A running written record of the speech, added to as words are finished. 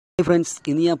Friends,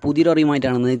 ഇന്ന് ഞാൻ പുതിയൊരു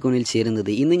അറിയുമായിട്ടാണ് നിങ്ങൾക്ക് മുന്നിൽ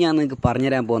ചേരുന്നത്. ഇന്ന് ഞാൻ നിങ്ങൾക്ക്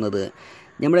പറഞ്ഞുതരാൻ പോകുന്നത്,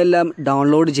 നമ്മളെല്ലാം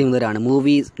ഡൗൺലോഡ് ചെയ്യുന്നവരാണ്.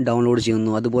 മൂവീസ് ഡൗൺലോഡ്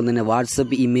ചെയ്യുന്നു, അതുപോലെ തന്നെ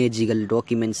വാട്സപ്പ് ഇമേജുകൾ,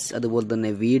 ഡോക്യുമെൻറ്റ്സ്, അതുപോലെ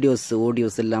തന്നെ വീഡിയോസ്,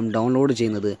 ഓഡിയോസ് എല്ലാം ഡൗൺലോഡ്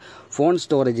ചെയ്യുന്നത് ഫോൺ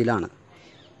സ്റ്റോറേജിലാണ്.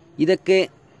 ഇതൊക്കെ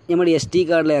നമ്മൾ SD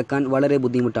കാർഡിലാക്കാൻ വളരെ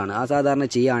ബുദ്ധിമുട്ടാണ്. സാധാരണ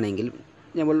ചെയ്യുകയാണെങ്കിൽ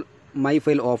നമ്മൾ മൈ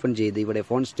ഫയൽ ഓപ്പൺ ചെയ്ത് ഇവിടെ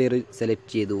ഫോൺ സ്റ്റോറേജ് സെലക്ട്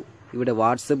ചെയ്തു, ഇവിടെ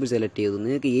വാട്സപ്പ് സെലക്ട് ചെയ്തു.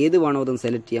 നിങ്ങൾക്ക് ഏത് വേണോ അതൊന്ന്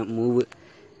സെലക്ട് ചെയ്യാം. മൂവ്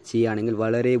ചെയ്യുകയാണെങ്കിൽ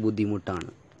വളരെ ബുദ്ധിമുട്ടാണ്.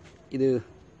 ഇത്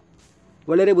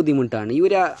വളരെ ബുദ്ധിമുട്ടാണ്.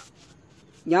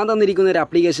 ഞാൻ തന്നിരിക്കുന്ന ഒരു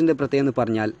ആപ്ലിക്കേഷൻ്റെ പ്രത്യേകത എന്ന്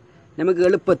പറഞ്ഞാൽ, നമുക്ക്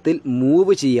എളുപ്പത്തിൽ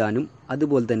മൂവ് ചെയ്യാനും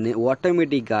അതുപോലെ തന്നെ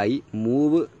ഓട്ടോമാറ്റിക്കായി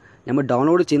നമ്മൾ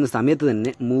ഡൗൺലോഡ് ചെയ്യുന്ന സമയത്ത്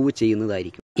തന്നെ മൂവ്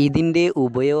ചെയ്യുന്നതായിരിക്കും. ഇതിൻ്റെ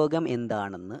ഉപയോഗം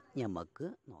എന്താണെന്ന് നമുക്ക്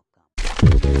നോക്കാം.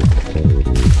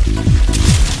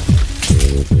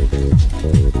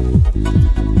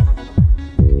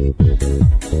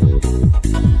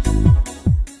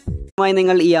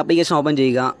 നിങ്ങൾ ഈ ആപ്ലിക്കേഷൻ ഓപ്പൺ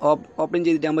ചെയ്യുക. ഓപ്പൺ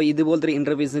ചെയ്തിട്ടാകുമ്പോൾ ഇതുപോലത്തെ ഒരു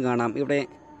ഇൻ്റർഫേസ് കാണാം. ഇവിടെ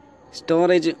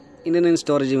സ്റ്റോറേജ്, ഇൻ്റർനെറ്റ്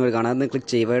സ്റ്റോറേജ് ഇവിടെ കാണാം. അതൊന്ന് ക്ലിക്ക്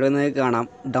ചെയ്യുക. ഇവിടെ നിന്ന് കാണാം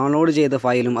ഡൗൺലോഡ് ചെയ്ത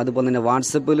ഫയലും അതുപോലെ തന്നെ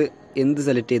വാട്സപ്പിൽ എന്ത്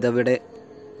സെലക്ട് ചെയ്ത് അവിടെ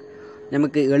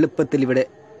നമുക്ക് എളുപ്പത്തിൽ ഇവിടെ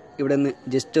നിന്ന്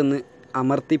ജസ്റ്റ് ഒന്ന്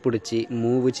അമർത്തി പിടിച്ച്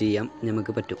മൂവ് ചെയ്യാൻ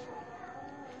നമുക്ക് പറ്റും.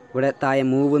 ഇവിടെ താഴെ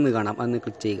മൂവ് എന്ന് കാണാം, അതൊന്ന്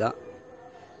ക്ലിക്ക് ചെയ്യുക.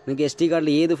 നിങ്ങൾക്ക് SD കാർഡിൽ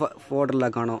ഏത്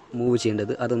ഫോൾഡറിലേക്കാണോ മൂവ്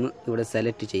ചെയ്യേണ്ടത് അതൊന്ന് ഇവിടെ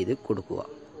സെലക്ട് ചെയ്ത് കൊടുക്കുക.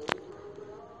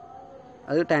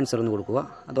 അത് ട്രാൻസ്ഫർ ഒന്ന് കൊടുക്കുക.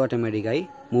 അത് ഓട്ടോമാറ്റിക്കായി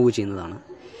മൂവ് ചെയ്യുന്നതാണ്.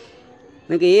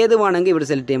 നിങ്ങൾക്ക് ഏത് വേണമെങ്കിൽ ഇവിടെ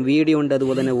സെലക്ട് ചെയ്യാം. വീഡിയോ ഉണ്ട്,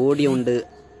 അതുപോലെ തന്നെ ഓഡിയോ ഉണ്ട്,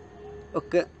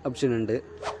 ഒക്കെ ഓപ്ഷൻ ഉണ്ട്.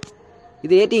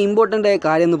 ഇത് ഏറ്റവും ഇമ്പോർട്ടൻ്റ് ആയ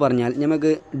കാര്യം എന്ന് പറഞ്ഞാൽ,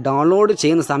 നമുക്ക് ഡൗൺലോഡ്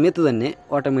ചെയ്യുന്ന സമയത്ത് തന്നെ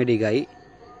ഓട്ടോമാറ്റിക്കായി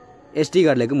SD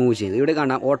കാർഡിലേക്ക് മൂവ് ചെയ്യുന്നത്. ഇവിടെ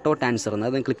കാണാം ഓട്ടോ ട്രാൻസ്ഫർ എന്ന്,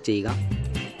 അത് ക്ലിക്ക് ചെയ്യുക.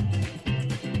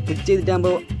 ക്ലിക്ക്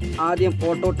ചെയ്തിട്ടാകുമ്പോൾ ആദ്യം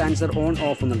ഓട്ടോ ട്രാൻസ്ഫർ ഓൺ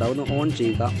ഓഫ് എന്നുണ്ടാവും, ഒന്ന് ഓൺ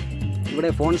ചെയ്യുക.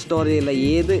 ഇവിടെ ഫോൺ സ്റ്റോറേജുള്ള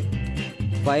ഏത്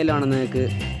ഫയലാണെന്ന് നിങ്ങൾക്ക്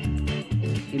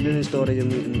ഇൻ്റർനെറ്റ് സ്റ്റോറേജ്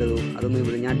ഒന്ന് ഉണ്ടോ അതൊന്ന്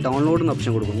ഇവിടെ ഞാൻ ഡൗൺലോഡ് എന്ന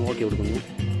ഓപ്ഷൻ കൊടുക്കുന്നു, ഓക്കെ കൊടുക്കുന്നു.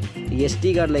 ഈ SD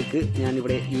കാർഡിലേക്ക്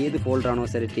ഞാനിവിടെ ഏത് ഫോൾഡറാണോ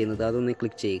സെലക്ട് ചെയ്യുന്നത് അതൊന്ന്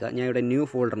ക്ലിക്ക് ചെയ്യുക. ഞാൻ ഇവിടെ ന്യൂ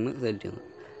ഫോൾഡറിന് സെലക്ട് ചെയ്യുന്നു.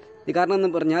 ഇത് കാരണം എന്ന്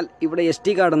പറഞ്ഞാൽ, ഇവിടെ SD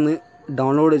കാർഡിൽ നിന്ന്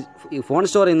ഫോൺ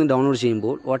സ്റ്റോറിൽ നിന്ന് ഡൗൺലോഡ്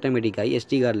ചെയ്യുമ്പോൾ ഓട്ടോമാറ്റിക്കായി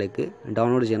SD കാർഡിലേക്ക്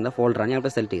ഡൗൺലോഡ് ചെയ്യേണ്ട ഫോൾഡറാണ് ഞാൻ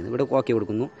ഇവിടെ സെലക്ട് ചെയ്യുന്നത്. ഇവിടെ ഓക്കെ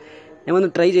കൊടുക്കുന്നു. ഞാൻ ഒന്ന്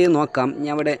ട്രൈ ചെയ്ത് നോക്കാം.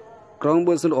 ഞാൻ ഇവിടെ ക്രോം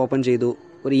ബ്രൗസറിൽ ഓപ്പൺ ചെയ്തു,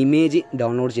 ഒരു ഇമേജ്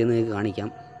ഡൗൺലോഡ് ചെയ്യുന്നത് നിങ്ങൾക്ക് കാണിക്കാം.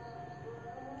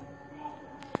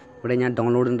 ഇവിടെ ഞാൻ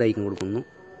ഡൗൺലോഡിൻ്റെ ഐക്കൺ കൊടുക്കുന്നു.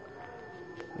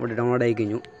 ഇവിടെ ഡൗൺലോഡ് ആയി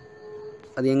കഴിഞ്ഞു.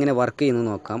 അത് എങ്ങനെ വർക്ക് ചെയ്യുന്നത്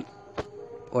നോക്കാം.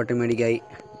 ഓട്ടോമാറ്റിക്കായി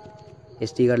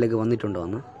SD കാർഡിലേക്ക് വന്നിട്ടുണ്ടോ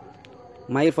എന്ന്.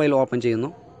 മൈ ഫയൽ ഓപ്പൺ ചെയ്യുന്നു.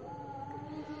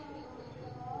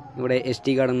 ഇവിടെ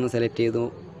SD കാർഡ് എന്ന് സെലക്ട് ചെയ്തു,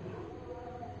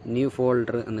 ന്യൂ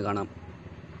ഫോൾഡർ എന്ന് കാണാം.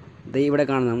 ഇത് ഇവിടെ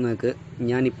കാണാം നിങ്ങൾക്ക്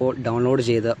ഞാനിപ്പോൾ ഡൗൺലോഡ്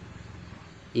ചെയ്ത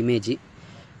ഇമേജ്.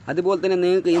 അതുപോലെ തന്നെ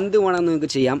നിങ്ങൾക്ക് എന്ത് വേണമെന്ന് നിങ്ങൾക്ക്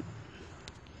ചെയ്യാം.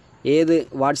 ഏത്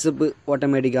വാട്സപ്പ്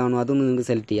ഓട്ടോമാറ്റിക്കാണോ അതൊന്ന് നിങ്ങൾക്ക്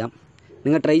സെലക്ട് ചെയ്യാം.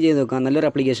 നിങ്ങൾ ട്രൈ ചെയ്ത് നോക്കാം. നല്ലൊരു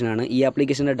ആപ്ലിക്കേഷനാണ്. ഈ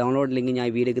ആപ്ലിക്കേഷൻ്റെ ഡൗൺലോഡ് ലിങ്ക് ഞാൻ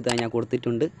വീഡിയോയ്ക്ക് താഴെ ഞാൻ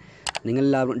കൊടുത്തിട്ടുണ്ട്.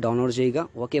 നിങ്ങളെല്ലാവരും ഡൗൺലോഡ് ചെയ്യുക.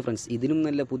 ഓക്കെ ഫ്രണ്ട്സ്, ഇതിലും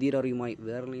നല്ല പുതിയൊരു അറിവുമായി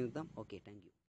വേറെ എത്താം. Okay, thank you.